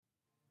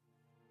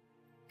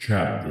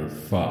Chapter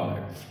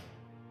 5.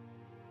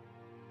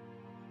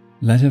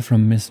 Letter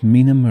from Miss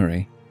Mina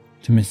Murray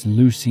to Miss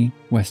Lucy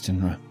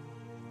Westenra.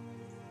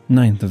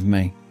 9th of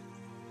May.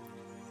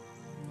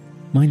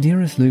 My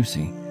dearest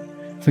Lucy,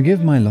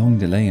 forgive my long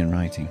delay in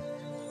writing,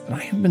 but I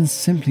have been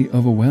simply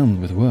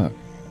overwhelmed with work.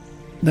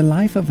 The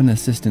life of an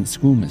assistant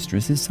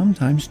schoolmistress is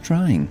sometimes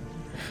trying.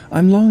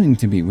 I'm longing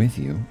to be with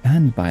you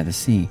and by the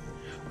sea,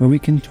 where we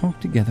can talk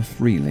together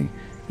freely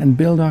and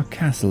build our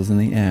castles in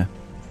the air.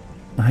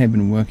 I have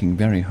been working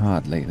very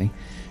hard lately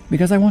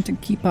because I want to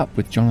keep up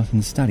with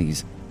Jonathan's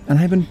studies, and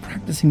I have been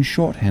practicing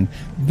shorthand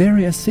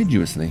very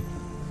assiduously.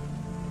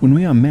 When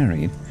we are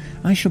married,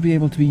 I shall be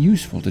able to be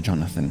useful to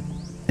Jonathan,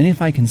 and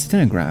if I can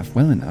stenograph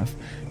well enough,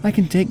 I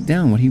can take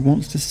down what he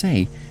wants to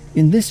say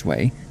in this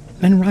way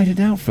and write it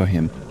out for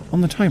him on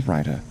the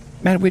typewriter,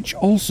 at which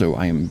also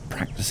I am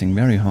practicing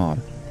very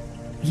hard.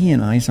 He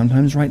and I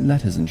sometimes write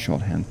letters in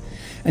shorthand,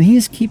 and he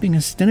is keeping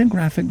a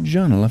stenographic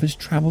journal of his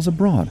travels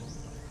abroad.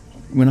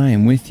 When I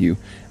am with you,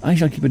 I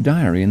shall keep a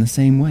diary in the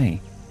same way.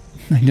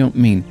 I don't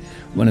mean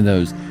one of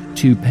those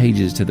 2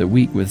 pages to the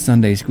week with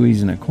Sunday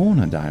squeeze in a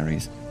corner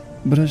diaries,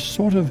 but a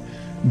sort of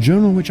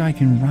journal which I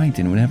can write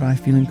in whenever I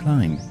feel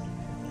inclined.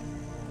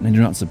 I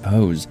do not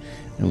suppose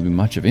it will be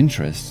much of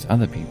interest to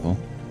other people,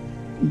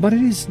 but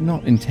it is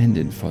not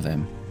intended for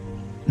them.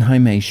 I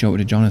may show it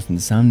to Jonathan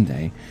some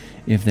day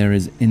if there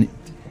is in it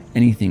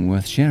anything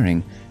worth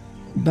sharing,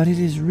 but it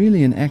is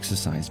really an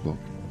exercise book.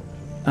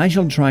 I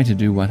shall try to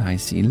do what I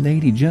see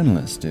lady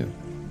journalists do,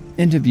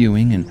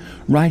 interviewing and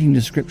writing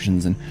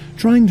descriptions and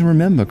trying to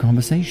remember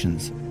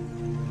conversations.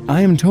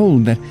 I am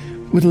told that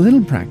with a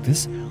little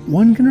practice,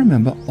 one can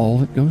remember all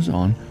that goes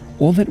on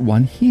or that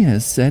one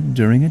hears said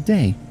during a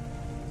day.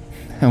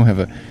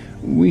 However,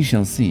 we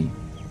shall see.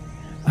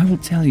 I will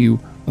tell you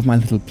of my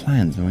little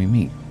plans when we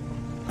meet.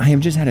 I have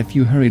just had a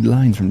few hurried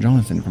lines from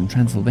Jonathan from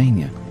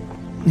Transylvania.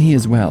 He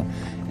is well,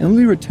 and will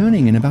be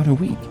returning in about a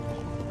week.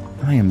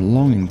 I am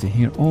longing to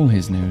hear all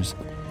his news.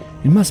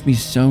 It must be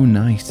so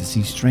nice to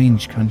see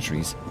strange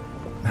countries.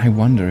 I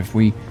wonder if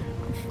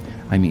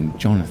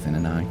Jonathan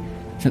and I,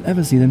 shall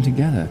ever see them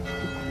together.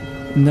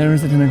 And there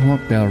is the 10 o'clock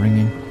bell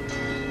ringing.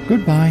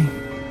 Goodbye,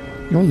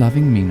 your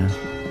loving Mina.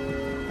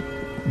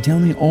 Tell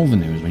me all the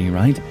news when you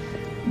write.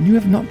 You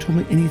have not told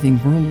me anything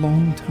for a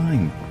long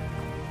time.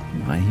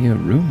 I hear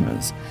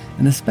rumors,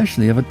 and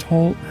especially of a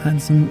tall,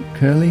 handsome,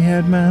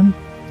 curly-haired man.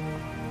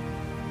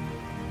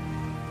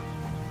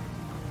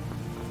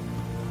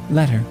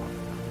 Letter.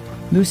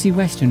 Lucy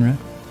Westenra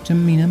to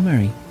Mina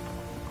Murray.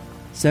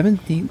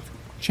 17th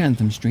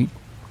Chatham Street,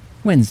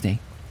 Wednesday.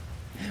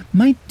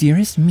 My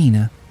dearest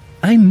Mina,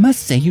 I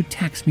must say you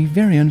tax me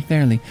very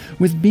unfairly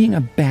with being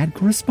a bad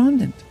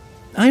correspondent.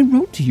 I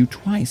wrote to you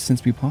twice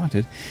since we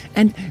parted,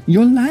 and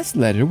your last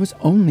letter was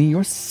only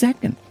your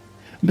second.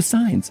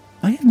 Besides,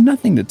 I have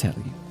nothing to tell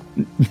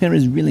you. There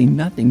is really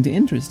nothing to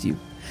interest you.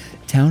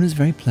 Town is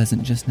very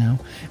pleasant just now,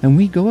 and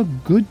we go a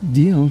good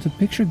deal to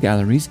picture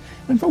galleries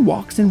and for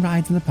walks and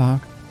rides in the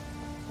park.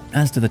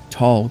 As to the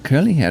tall,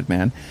 curly-haired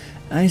man,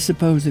 I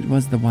suppose it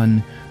was the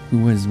one who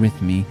was with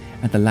me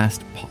at the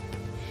last pop.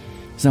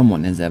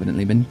 Someone has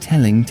evidently been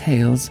telling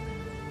tales.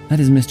 That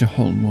is Mr.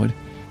 Holmwood.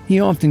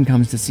 He often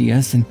comes to see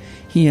us, and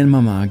he and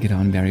Mamma get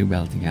on very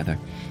well together.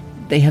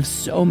 They have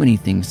so many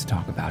things to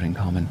talk about in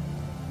common.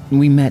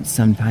 We met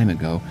some time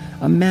ago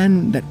a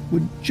man that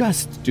would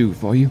just do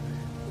for you,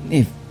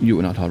 if you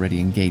were not already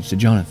engaged to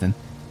Jonathan.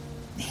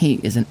 He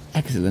is an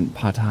excellent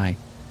parti,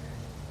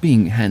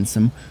 being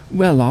handsome,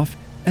 well-off,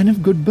 and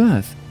of good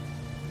birth.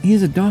 He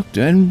is a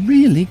doctor and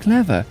really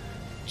clever.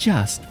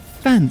 Just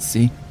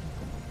fancy!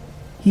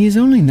 He is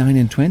only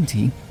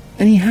 29,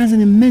 and he has an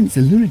immense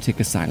lunatic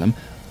asylum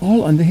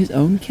all under his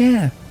own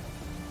care.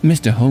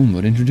 Mr.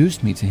 Holmwood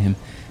introduced me to him,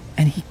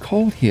 and he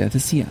called here to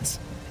see us,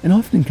 and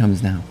often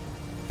comes now.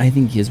 I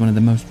think he is one of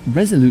the most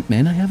resolute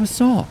men I ever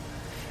saw,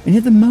 and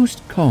yet the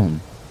most calm.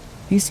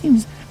 He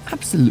seems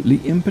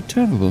absolutely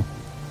imperturbable.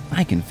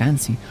 I can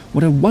fancy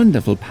what a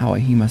wonderful power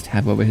he must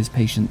have over his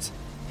patients.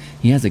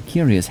 He has a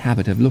curious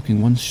habit of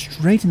looking one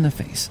straight in the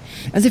face,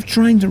 as if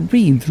trying to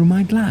read through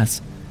my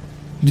glass.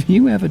 Do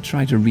you ever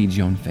try to read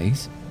your own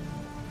face?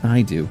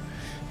 I do.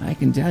 I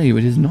can tell you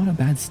it is not a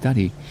bad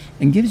study,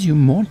 and gives you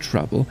more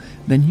trouble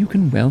than you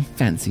can well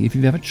fancy if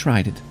you've ever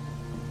tried it.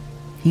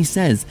 He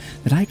says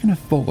that I can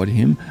afford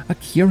him a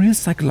curious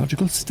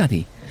psychological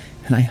study,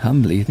 and I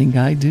humbly think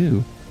I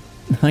do.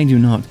 I do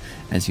not,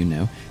 as you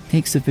know,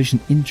 take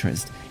sufficient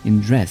interest in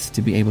dress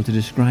to be able to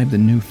describe the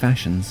new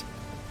fashions.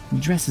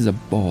 Dress is a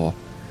bore.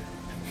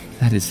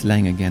 That is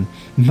slang again,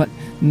 but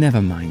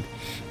never mind.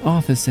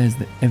 Arthur says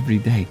that every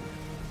day.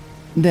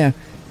 There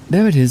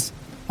it is,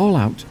 all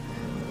out.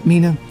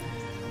 Mina,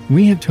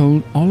 we have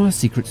told all our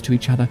secrets to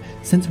each other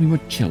since we were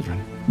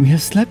children. We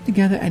have slept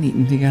together and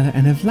eaten together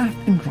and have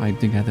laughed and cried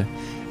together.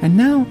 And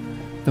now,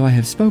 though I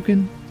have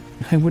spoken,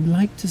 I would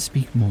like to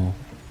speak more.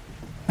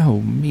 Oh,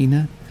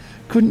 Mina,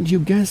 couldn't you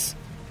guess?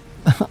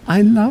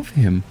 I love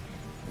him.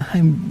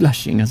 I'm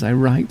blushing as I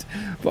write,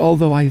 for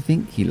although I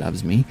think he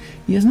loves me,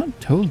 he has not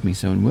told me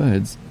so in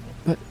words.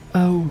 But,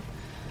 oh,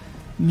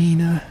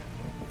 Mina,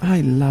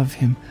 I love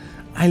him.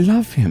 I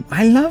love him.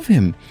 I love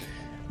him.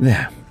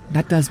 There,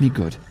 that does me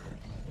good.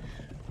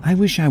 I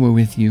wish I were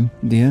with you,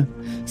 dear,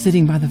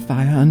 sitting by the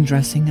fire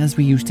undressing as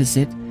we used to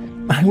sit.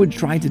 I would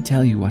try to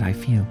tell you what I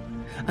feel.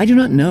 I do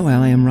not know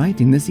how I am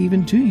writing this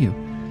even to you.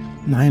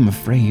 I am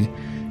afraid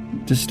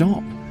to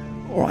stop,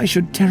 or I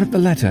should tear up the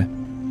letter.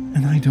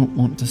 And I don't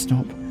want to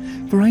stop,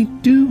 for I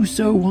do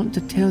so want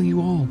to tell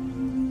you all.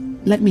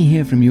 Let me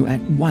hear from you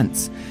at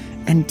once,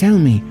 and tell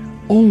me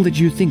all that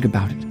you think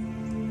about it.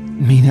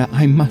 Mina,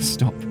 I must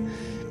stop.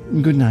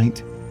 Good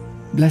night.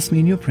 Bless me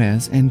in your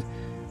prayers, and,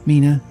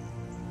 Mina,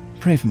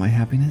 pray for my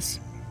happiness.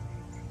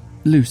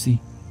 Lucy.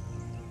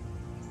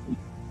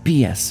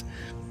 P.S.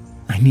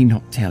 I need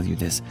not tell you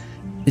this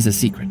is a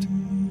secret.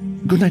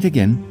 Good night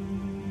again.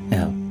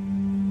 L.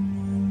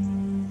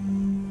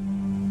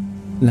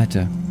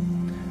 Letter.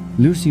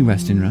 Lucy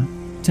Westenra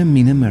to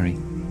Mina Murray,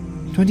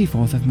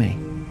 24th of May.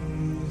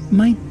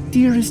 My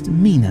dearest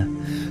Mina,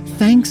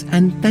 thanks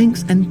and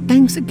thanks and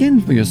thanks again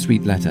for your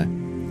sweet letter.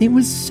 It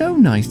was so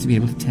nice to be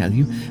able to tell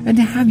you and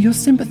to have your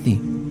sympathy.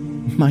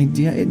 My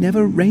dear, it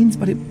never rains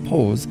but it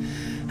pours.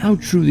 How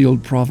true the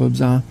old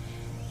proverbs are.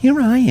 Here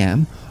I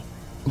am,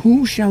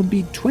 who shall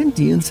be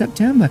 20 in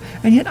September,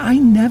 and yet I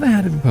never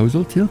had a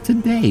proposal till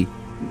today.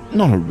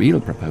 Not a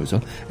real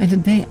proposal, and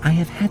today I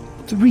have had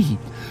 3.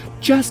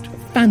 Just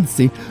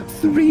fancy,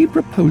 3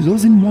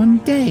 proposals in one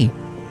day.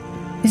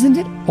 Isn't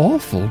it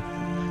awful?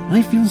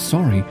 I feel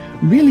sorry,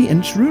 really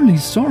and truly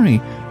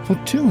sorry, for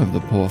 2 of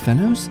the poor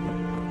fellows.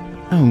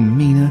 Oh,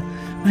 Mina,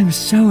 I'm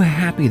so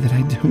happy that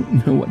I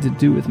don't know what to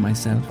do with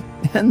myself.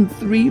 And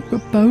 3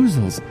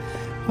 proposals.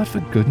 But for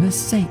goodness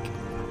sake,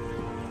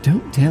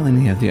 don't tell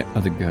any of the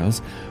other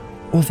girls,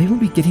 or they will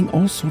be getting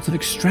all sorts of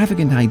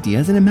extravagant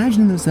ideas and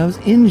imagining themselves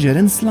injured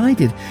and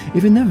slighted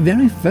if in their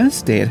very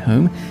first day at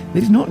home they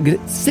did not get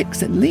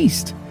 6 at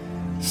least.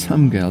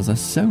 Some girls are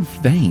so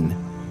vain.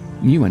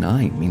 You and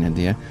I, Mina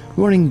dear,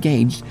 who are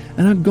engaged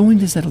and are going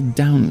to settle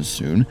down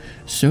soon,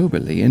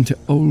 soberly into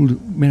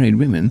old married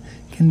women,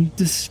 can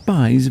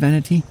despise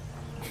vanity.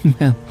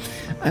 Well,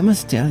 I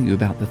must tell you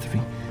about the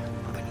 3,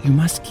 but you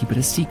must keep it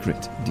a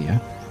secret, dear,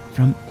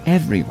 from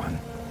everyone.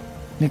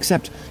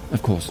 Except,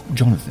 of course,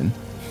 Jonathan.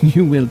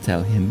 You will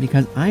tell him,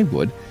 because I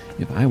would,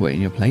 if I were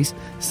in your place,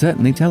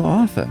 certainly tell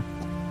Arthur.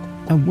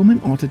 A woman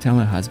ought to tell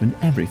her husband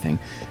everything.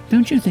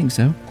 Don't you think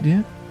so,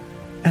 dear?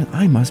 And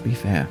I must be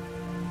fair.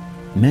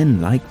 Men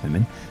like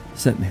women,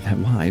 certainly their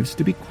wives,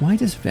 to be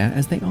quite as fair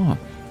as they are,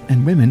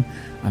 and women,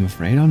 I'm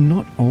afraid, are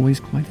not always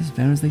quite as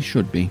fair as they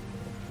should be.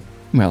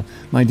 Well,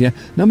 my dear,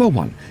 number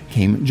 1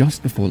 came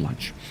just before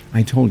lunch.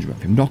 I told you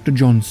of him, Dr.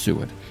 John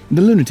Seward,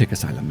 the lunatic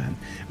asylum man,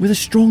 with a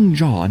strong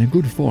jaw and a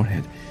good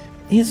forehead.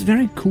 He is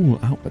very cool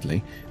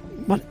outwardly,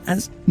 but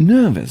as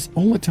nervous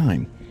all the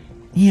time.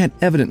 He had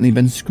evidently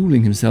been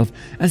schooling himself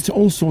as to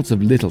all sorts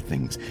of little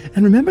things,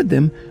 and remembered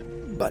them,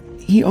 but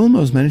he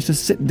almost managed to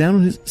sit down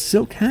on his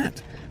silk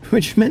hat,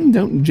 which men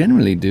don't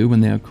generally do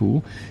when they are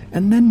cool,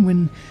 and then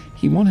when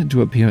he wanted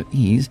to appear at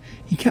ease,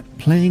 he kept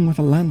playing with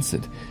a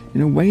lancet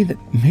in a way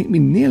that made me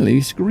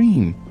nearly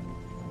scream.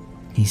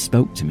 He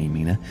spoke to me,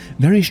 Mina,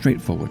 very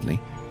straightforwardly.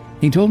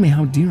 He told me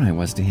how dear I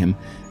was to him,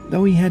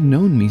 though he had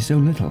known me so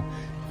little,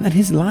 that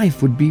his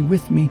life would be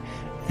with me,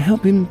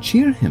 help him,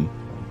 cheer him.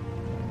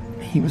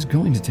 He was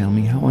going to tell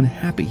me how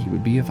unhappy he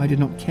would be if I did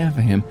not care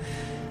for him,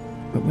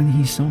 but when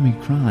he saw me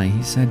cry,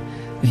 he said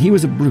that he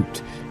was a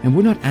brute and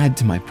would not add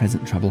to my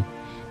present trouble.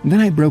 And then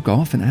I broke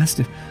off and asked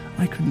if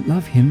I could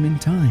love him in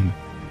time.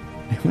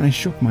 And when I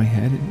shook my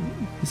head,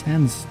 his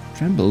hands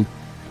trembled,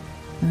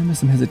 and after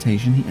some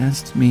hesitation he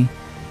asked me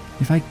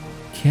if I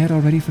cared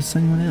already for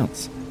someone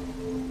else.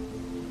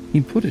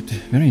 He put it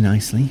very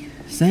nicely,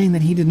 saying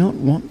that he did not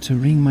want to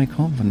wring my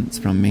confidence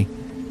from me,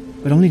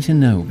 but only to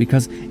know,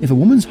 because if a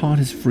woman's heart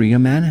is free, a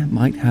man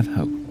might have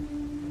hope.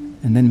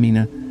 And then,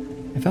 Mina,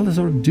 I felt a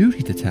sort of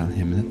duty to tell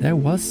him that there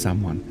was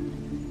someone.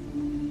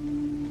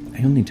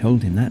 I only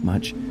told him that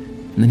much,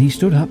 and then he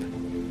stood up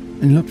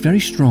and looked very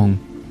strong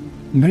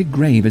and very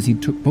grave as he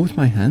took both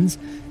my hands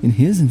in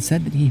his and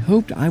said that he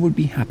hoped I would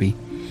be happy,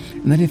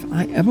 and that if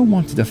I ever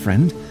wanted a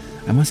friend,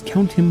 I must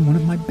count him one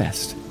of my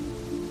best.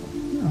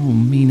 Oh,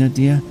 Mina,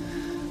 dear,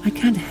 I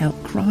can't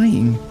help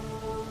crying.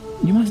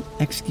 You must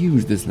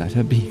excuse this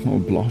letter being all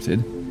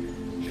blotted.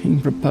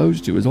 Being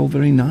proposed to is all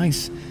very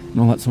nice and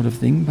all that sort of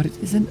thing, but it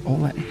isn't all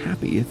that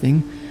happy a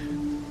thing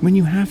when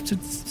you have to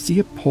see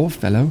a poor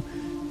fellow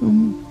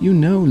whom you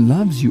know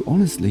loves you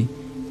honestly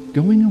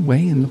going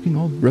away and looking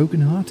all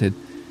broken-hearted,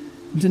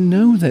 and to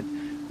know that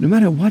no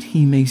matter what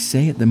he may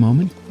say at the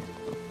moment,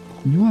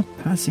 you are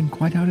passing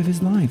quite out of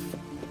his life.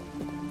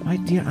 My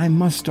dear, I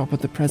must stop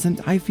at the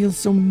present. I feel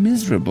so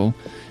miserable,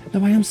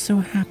 though I am so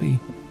happy.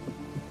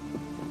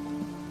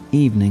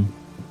 Evening.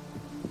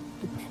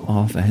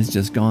 Arthur has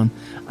just gone.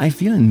 I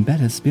feel in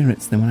better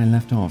spirits than when I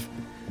left off,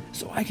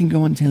 so I can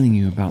go on telling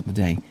you about the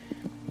day.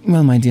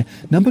 Well, my dear,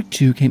 number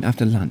 2 came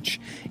after lunch.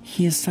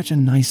 He is such a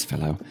nice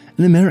fellow,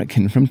 an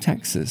American from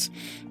Texas.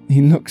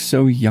 He looks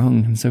so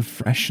young and so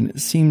fresh, and it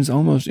seems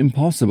almost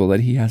impossible that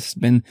he has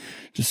been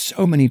to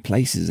so many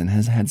places and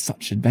has had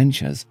such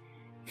adventures.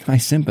 I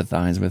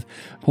sympathize with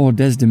poor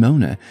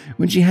Desdemona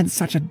when she had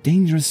such a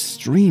dangerous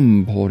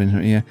stream poured in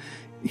her ear,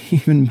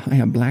 even by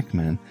a black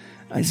man.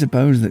 I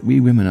suppose that we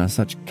women are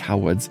such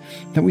cowards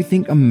that we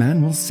think a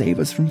man will save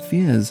us from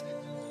fears.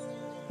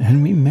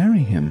 And we marry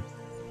him.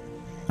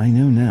 I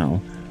know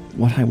now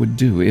what I would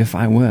do if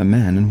I were a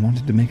man and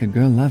wanted to make a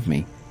girl love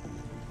me.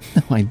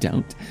 No, I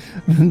don't.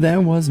 There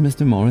was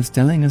Mr. Morris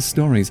telling us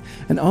stories,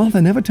 and Arthur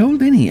never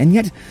told any, and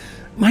yet,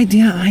 my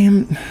dear, I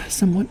am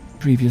somewhat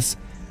grievous.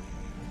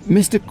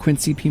 Mr.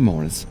 Quincy P.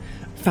 Morris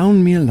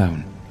found me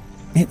alone.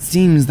 It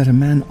seems that a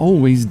man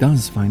always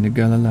does find a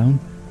girl alone.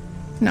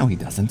 No, he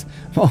doesn't,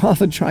 for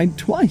Arthur tried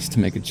twice to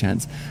make a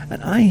chance,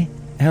 and I,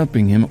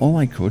 helping him all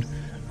I could,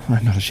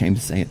 I'm not ashamed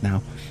to say it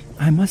now,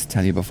 I must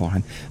tell you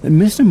beforehand that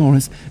Mr.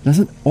 Morris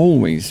doesn't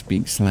always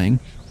speak slang.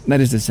 That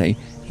is to say,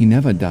 he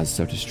never does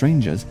so to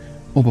strangers,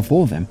 or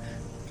before them,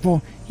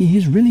 for he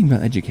is really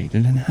well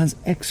educated and has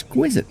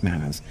exquisite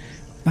manners.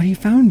 But he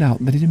found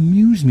out that it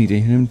amused me to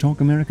hear him talk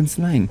American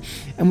slang,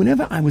 and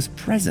whenever I was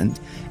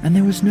present and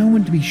there was no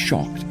one to be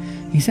shocked,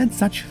 he said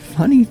such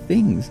funny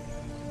things.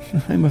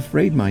 I'm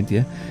afraid, my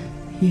dear,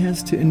 he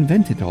has to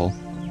invent it all,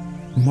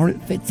 or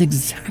it fits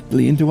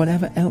exactly into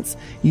whatever else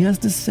he has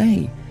to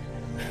say.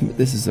 But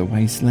this is the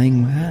way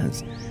slang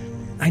has.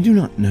 I do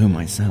not know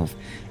myself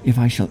if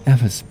I shall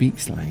ever speak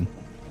slang.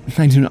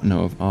 I do not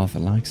know if Arthur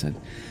likes it,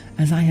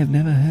 as I have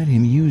never heard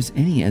him use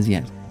any as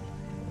yet.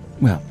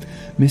 Well,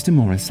 Mr.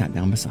 Morris sat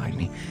down beside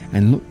me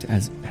and looked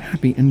as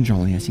happy and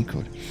jolly as he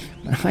could,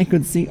 but I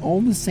could see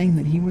all the same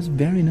that he was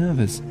very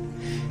nervous.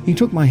 He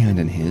took my hand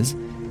in his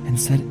and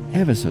said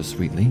ever so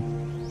sweetly,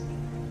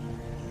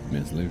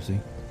 "Miss Lucy,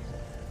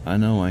 I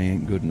know I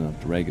ain't good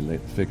enough to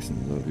regulate the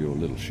fixings of your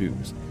little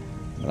shoes,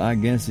 but I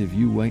guess if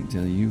you wait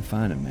till you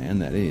find a man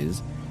that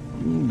is,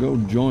 you'll go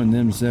join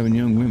them 7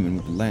 young women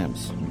with the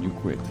lamps when you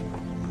quit.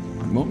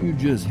 Won't you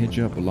just hitch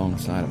up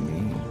alongside of me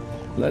and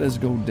let us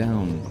go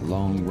down the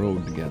long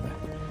road together,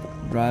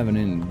 driving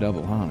in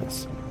double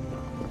harness?"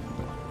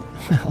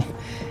 Well,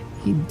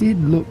 he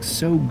did look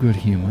so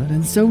good-humored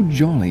and so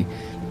jolly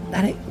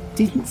that it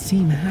didn't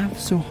seem half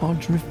so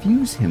hard to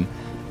refuse him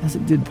as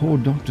it did poor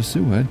Dr.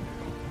 Seward.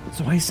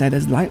 So I said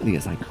as lightly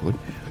as I could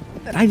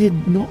that I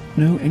did not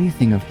know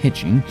anything of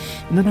hitching,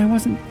 and that I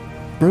wasn't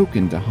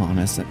broken to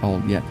harness at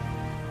all yet.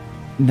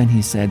 And then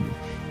he said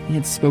he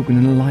had spoken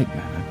in a light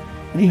manner,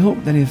 and he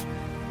hoped that if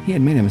he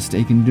had made a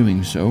mistake in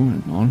doing so,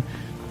 and on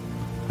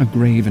a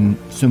grave and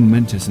so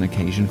momentous an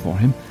occasion for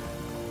him,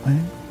 I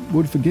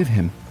would forgive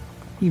him.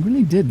 He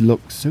really did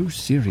look so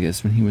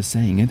serious when he was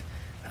saying it,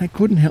 and I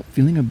couldn't help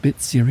feeling a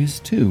bit serious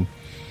too.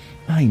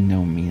 I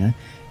know, Mina,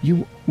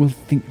 you will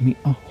think me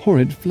a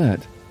horrid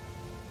flirt,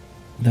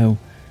 though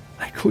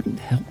I couldn't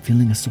help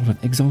feeling a sort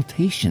of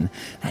exultation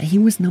that he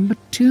was number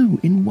 2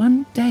 in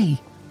one day.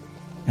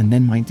 And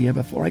then, my dear,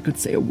 before I could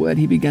say a word,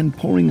 he began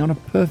pouring out a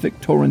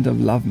perfect torrent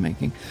of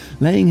love-making,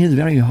 laying his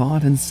very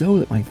heart and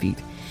soul at my feet.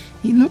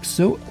 He looked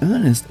so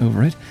earnest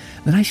over it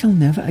that I shall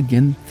never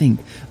again think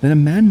that a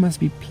man must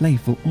be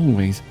playful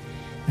always,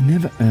 and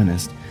never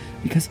earnest,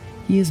 because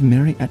he is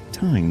merry at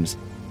times.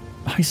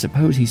 I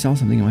suppose he saw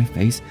something in my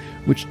face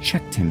which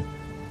checked him,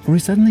 for he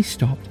suddenly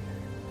stopped,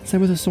 and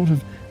said with a sort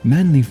of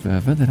manly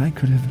fervor that I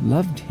could have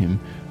loved him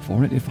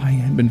for it if I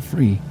had been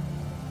free.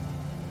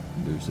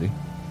 "Lucy,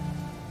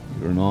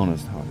 you're an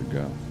honest-hearted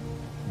girl.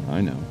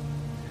 I know.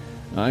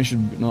 I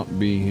should not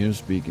be here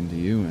speaking to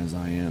you as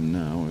I am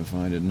now if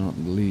I did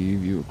not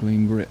believe you a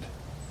clean grit,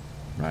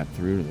 right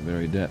through to the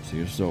very depths of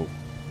your soul.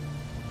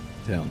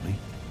 Tell me,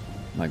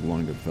 like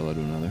one good fellow to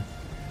another,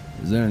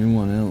 is there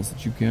anyone else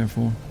that you care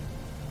for?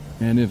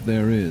 And if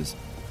there is,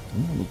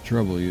 I will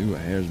trouble you a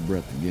hair's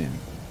breadth again.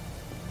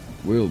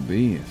 Will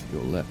be, if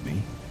you'll let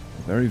me,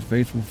 a very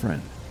faithful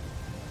friend."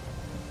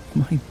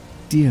 My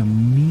dear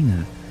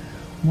Mina,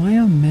 why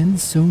are men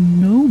so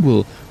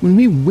noble when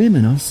we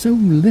women are so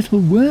little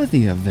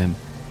worthy of them?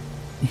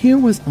 Here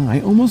was I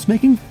almost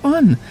making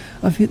fun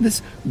of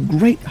this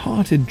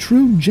great-hearted,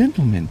 true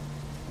gentleman.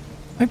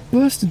 I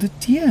burst into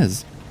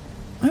tears.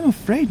 I'm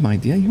afraid, my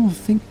dear, you will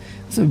think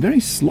it's a very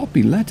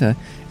sloppy letter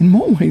in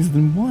more ways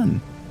than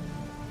one.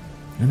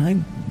 And I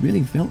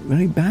really felt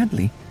very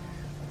badly.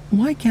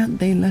 Why can't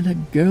they let a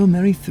girl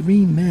marry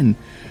 3 men,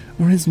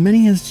 or as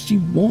many as she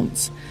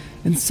wants,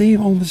 and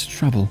save all this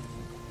trouble?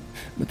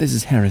 But this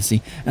is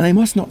heresy, and I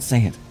must not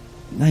say it.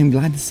 I am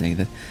glad to say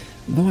that,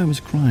 though I was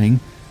crying,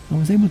 I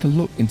was able to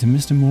look into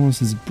Mr.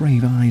 Morris's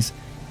brave eyes.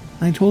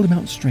 I told him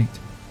out straight.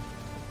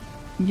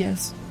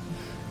 Yes,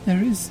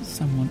 there is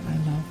someone I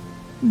love,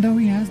 though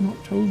he has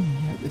not told me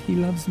yet that he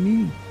loves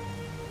me.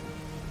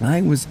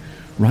 I was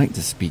right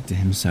to speak to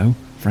him so,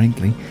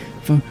 frankly,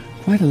 for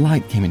quite a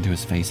light came into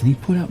his face, and he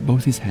put out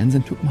both his hands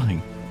and took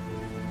mine.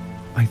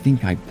 I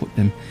think I put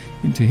them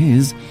into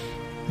his,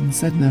 and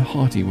said in a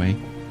hearty way,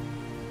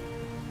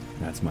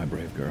 "That's my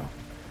brave girl.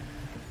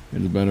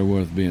 It is better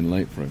worth being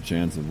late for a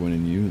chance of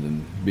winning you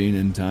than being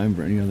in time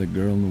for any other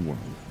girl in the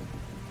world.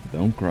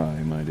 Don't cry,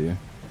 my dear.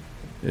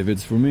 If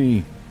it's for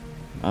me,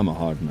 I'm a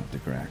hard nut to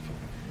crack,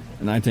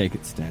 and I take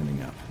it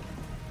standing up.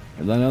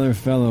 If that other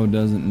fellow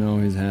doesn't know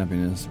his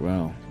happiness,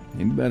 well,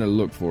 he'd better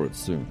look for it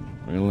soon,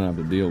 or he'll have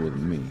to deal with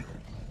me.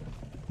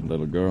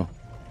 Little girl,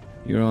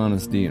 your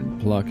honesty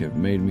and pluck have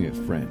made me a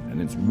friend,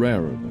 and it's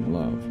rarer than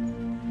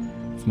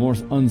love. It's more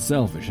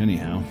unselfish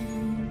anyhow.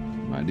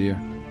 My dear,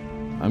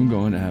 I'm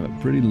going to have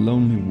a pretty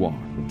lonely walk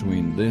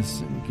between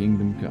this and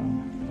Kingdom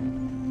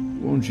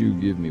Come. Won't you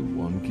give me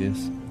one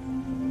kiss?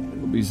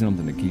 It'll be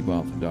something to keep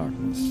off the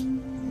darkness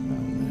now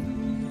and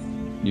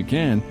then. You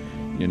can,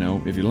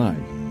 if you like.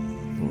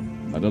 For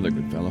that other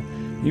good fellow,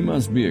 he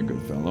must be a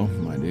good fellow,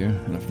 my dear,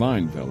 and a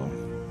fine fellow,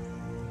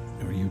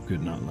 or you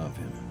could not love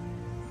him.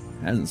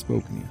 Hasn't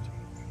spoken yet.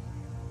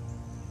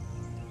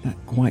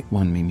 That quite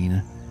won me,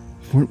 Mina,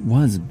 for it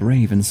was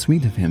brave and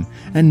sweet of him,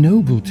 and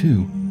noble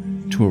too,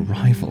 to a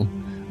rival,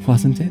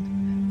 wasn't it?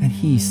 And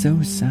he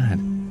so sad.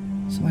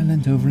 So I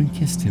leant over and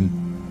kissed him.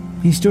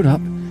 He stood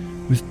up,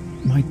 with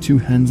my 2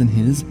 hands in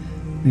his,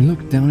 and he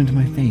looked down into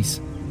my face.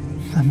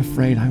 I'm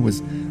afraid I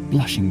was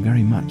blushing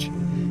very much.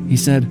 He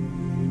said,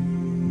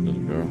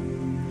 Little girl,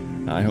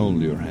 I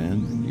hold your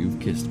hand and you've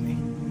kissed me.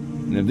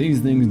 And if these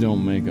things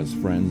don't make us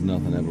friends,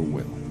 nothing ever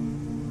will.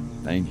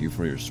 Thank you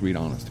for your sweet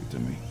honesty to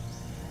me.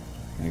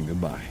 And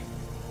goodbye.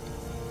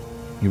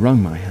 He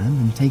wrung my hand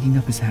and, taking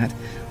up his hat,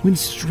 went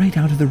straight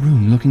out of the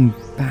room, looking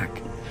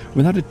back,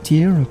 without a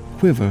tear, a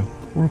quiver,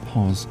 or a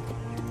pause.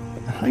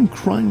 And I'm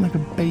crying like a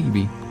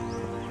baby.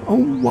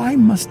 Oh, why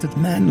must a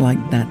man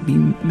like that be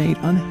made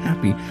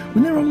unhappy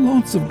when there are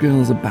lots of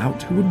girls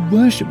about who would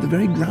worship the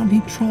very ground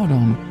he trod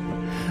on?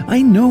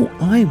 I know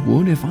I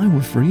would if I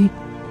were free.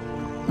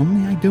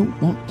 Only I don't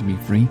want to be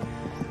free.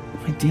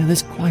 My dear,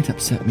 this quite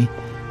upset me.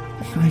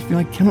 I feel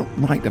I cannot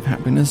write of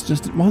happiness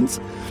just at once,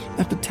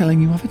 after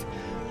telling you of it.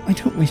 I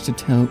don't wish to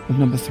tell of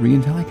number 3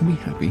 until I can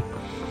be happy.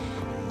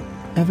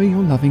 Ever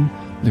your loving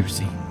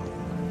Lucy.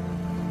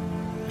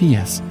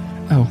 P.S.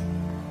 Oh,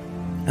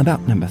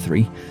 about number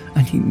 3.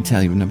 I needn't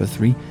tell you of number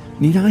 3,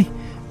 need I?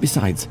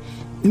 Besides,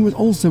 it was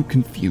all so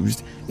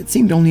confused. It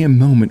seemed only a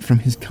moment from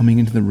his coming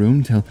into the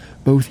room till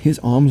both his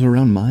arms were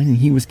around mine and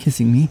he was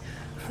kissing me.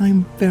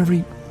 I'm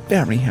very,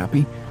 very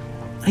happy.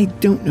 I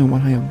don't know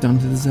what I have done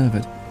to deserve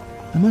it.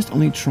 I must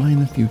only try in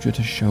the future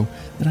to show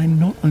that I'm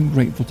not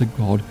ungrateful to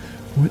God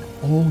for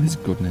all his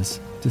goodness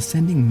to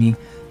sending me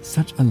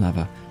such a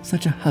lover,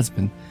 such a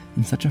husband,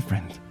 and such a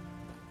friend.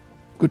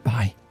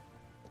 Goodbye.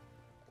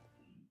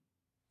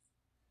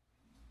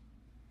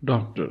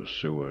 Dr.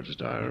 Seward's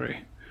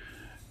Diary,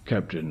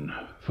 kept in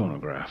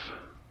phonograph,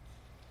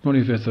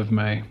 25th of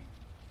May.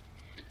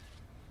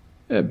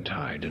 Ebb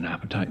tide in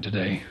appetite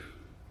today.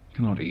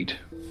 Cannot eat,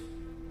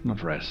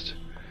 not rest.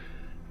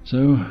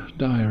 So,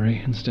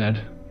 diary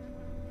instead.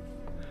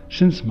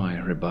 Since my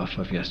rebuff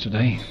of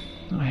yesterday,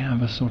 I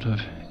have a sort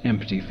of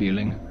empty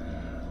feeling.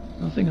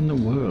 Nothing in the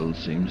world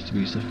seems to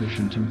be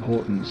sufficient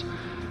importance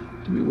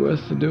to be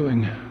worth the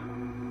doing.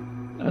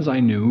 As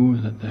I knew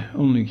that the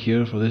only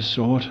cure for this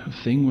sort of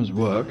thing was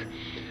work,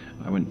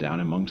 I went down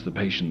amongst the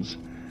patients.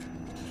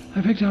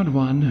 I picked out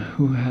one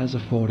who has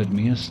afforded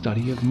me a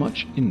study of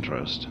much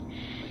interest.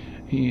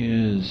 He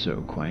is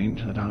so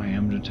quaint that I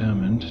am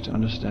determined to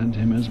understand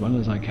him as well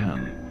as I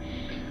can.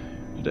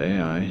 Today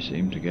I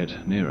seem to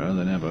get nearer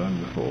than ever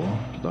before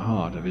to the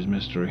heart of his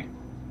mystery.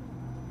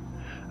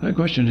 I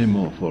questioned him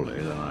more fully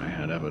than I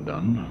had ever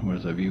done,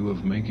 with a view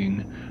of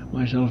making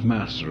myself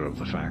master of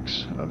the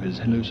facts of his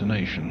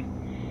hallucination.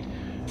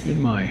 In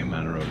my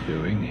manner of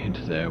doing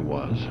it there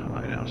was,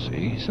 I now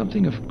see,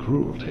 something of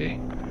cruelty.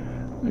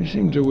 I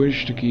seemed to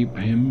wish to keep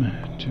him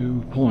to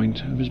the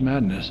point of his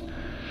madness,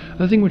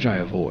 a thing which I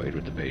avoid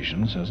with the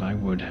patients as I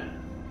would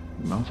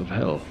the mouth of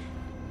hell.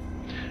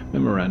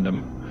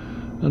 Memorandum: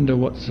 under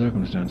what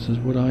circumstances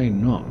would I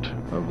not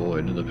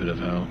avoid the pit of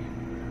hell?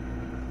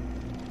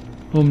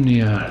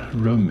 Omnia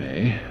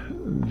Romae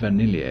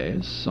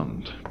vanilliae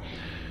sunt.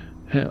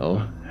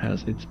 Hell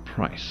has its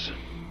price.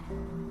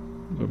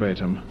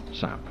 Verbatim,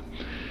 sap.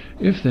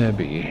 If there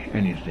be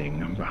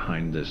anything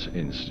behind this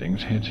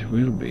instinct, it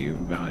will be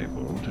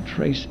valuable to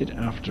trace it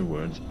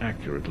afterwards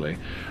accurately,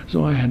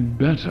 so I had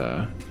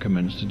better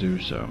commence to do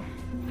so.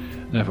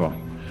 Therefore,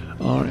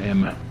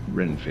 R.M.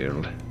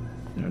 Renfield,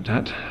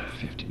 Tat,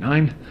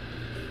 59,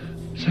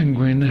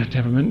 sanguine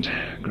temperament,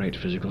 great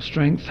physical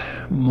strength,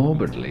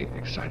 morbidly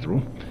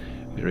excitable,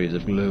 periods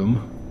of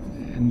gloom,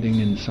 ending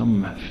in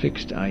some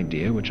fixed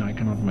idea which I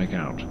cannot make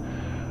out.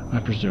 I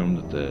presume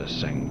that the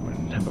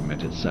sanguine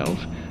temperament itself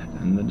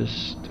and the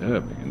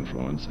disturbing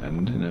influence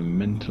end in a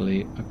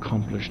mentally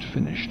accomplished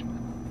finish.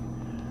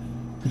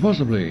 A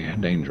possibly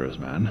dangerous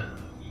man,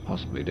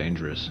 possibly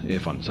dangerous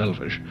if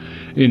unselfish.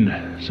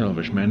 In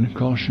selfish men,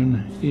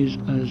 caution is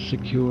as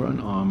secure an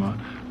armor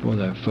for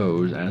their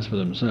foes as for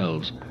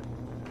themselves.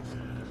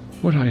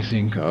 What I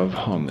think of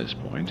on this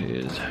point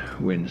is,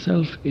 when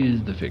self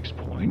is the fixed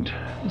point,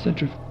 the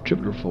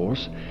centrifugal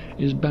force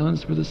is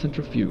balanced with the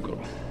centrifugal.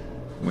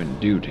 When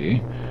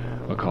duty,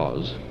 a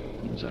cause,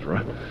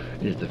 etc.,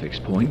 is the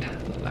fixed point,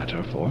 the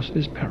latter force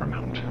is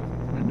paramount.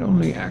 and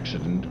only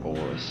accident or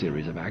a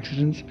series of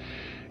accidents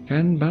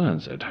can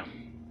balance it.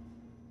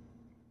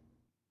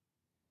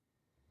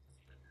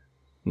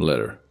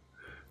 Letter.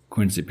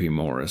 Quincy P.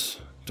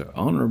 Morris to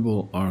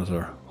Honorable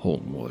Arthur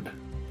Holmwood.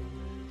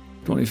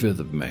 25th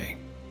of May.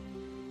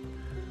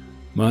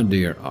 My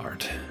dear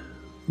Art,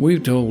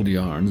 we've told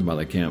yarns by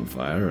the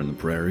campfire in the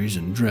prairies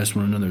and dressed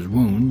one another's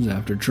wounds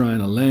after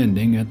trying a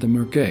landing at the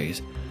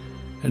Marquesas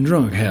and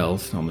drunk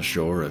health on the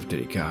shore of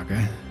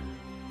Titicaca.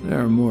 There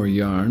are more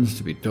yarns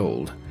to be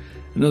told,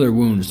 and other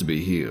wounds to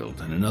be healed,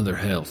 and another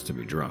health to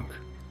be drunk.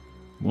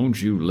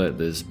 Won't you let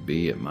this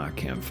be at my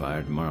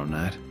campfire tomorrow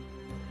night?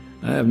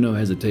 I have no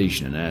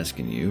hesitation in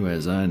asking you,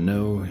 as I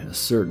know a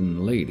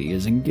certain lady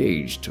is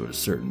engaged to a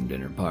certain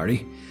dinner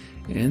party,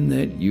 and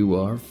that you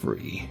are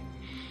free.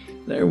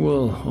 There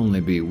will only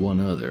be one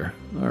other,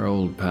 our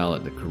old pal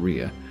at the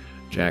Korea,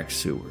 Jack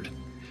Seward.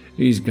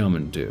 He's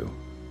coming too,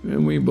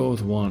 and we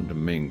both want to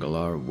mingle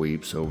our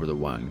weeps over the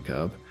wine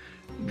cup,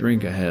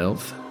 drink a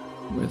health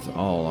with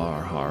all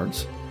our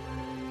hearts,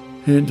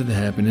 and to the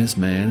happiest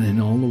man in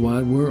all the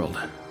wide world,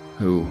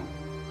 who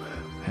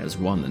has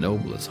won the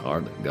noblest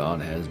heart that God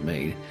has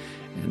made,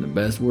 and the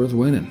best worth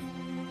winning.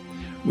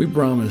 We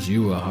promise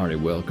you a hearty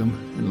welcome,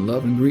 and a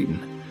loving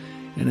greeting,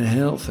 and a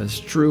health as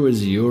true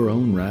as your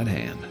own right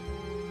hand.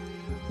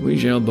 We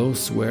shall both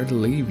swear to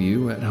leave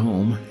you at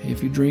home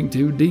if you drink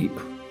too deep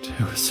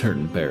to a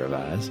certain pair of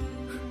eyes.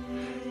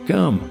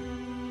 Come.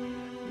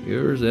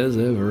 Yours as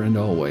ever and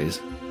always,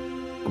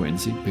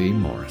 Quincy P.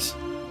 Morris.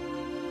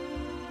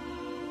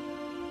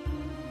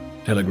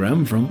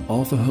 Telegram from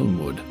Arthur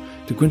Holmwood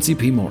to Quincy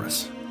P.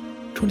 Morris,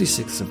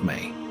 26th of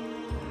May.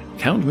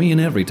 Count me in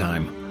every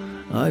time.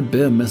 I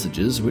bear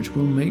messages which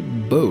will make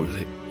both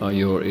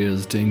your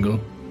ears tingle.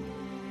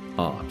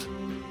 Art.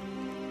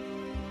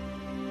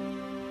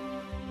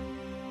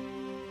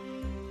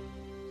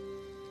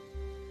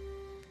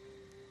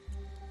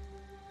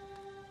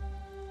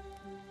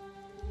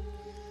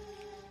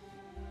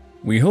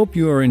 We hope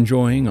you are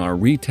enjoying our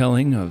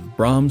retelling of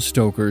Bram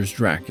Stoker's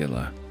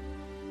Dracula.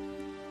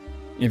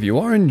 If you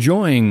are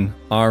enjoying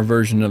our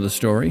version of the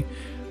story,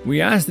 we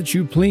ask that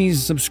you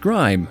please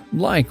subscribe,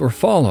 like, or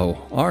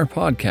follow our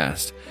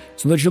podcast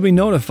so that you'll be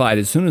notified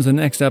as soon as the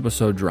next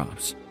episode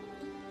drops.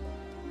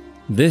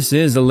 This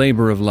is a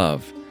labor of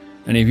love,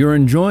 and if you're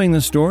enjoying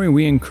the story,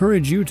 we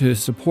encourage you to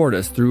support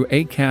us through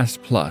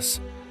Acast Plus,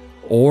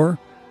 or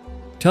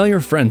tell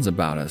your friends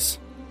about us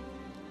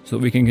so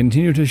that we can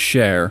continue to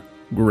share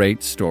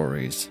great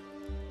stories.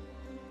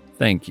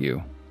 Thank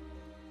you.